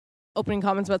opening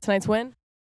comments about tonight's win?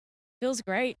 Feels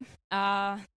great.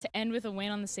 To end with a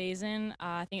win on the season,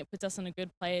 I think it puts us in a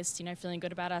good place, feeling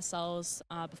good about ourselves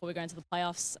before we go into the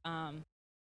playoffs.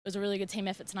 It was a really good team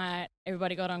effort tonight.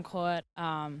 Everybody got on court.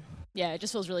 Yeah, it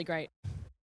just feels really great.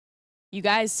 You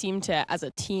guys seem to, as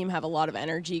a team, have a lot of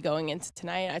energy going into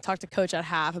tonight. I talked to Coach at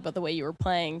half about the way you were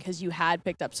playing because you had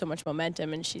picked up so much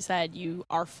momentum, and she said you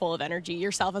are full of energy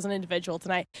yourself as an individual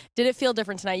tonight. Did it feel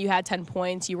different tonight? You had 10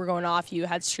 points, you were going off, you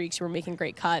had streaks, you were making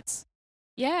great cuts.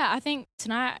 Yeah, I think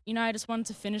tonight, I just wanted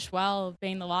to finish well,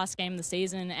 being the last game of the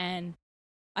season, and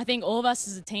I think all of us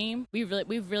as a team, we've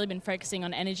really been focusing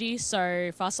on energy.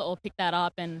 So for us to all pick that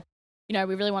up, and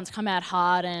we really want to come out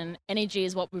hard, and energy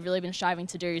is what we've really been striving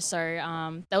to do. So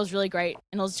that was really great,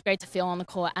 and it was great to feel on the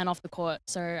court and off the court.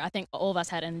 So I think all of us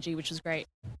had energy, which was great.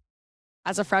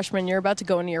 As a freshman, you're about to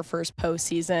go into your first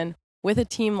postseason. With a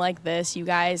team like this, you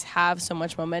guys have so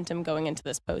much momentum going into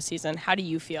this postseason. How do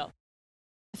you feel?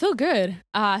 I feel good.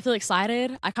 I feel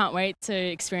excited. I can't wait to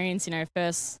experience,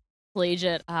 first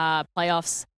collegiate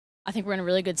playoffs. I think we're in a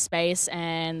really good space,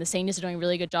 and the seniors are doing a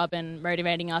really good job in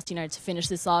motivating us, to finish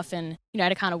this off and,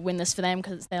 to kind of win this for them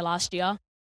because it's their last year.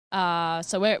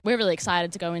 So we're really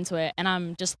excited to go into it, and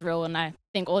I'm just thrilled, and I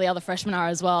think all the other freshmen are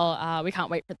as well. We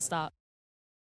can't wait for it to start.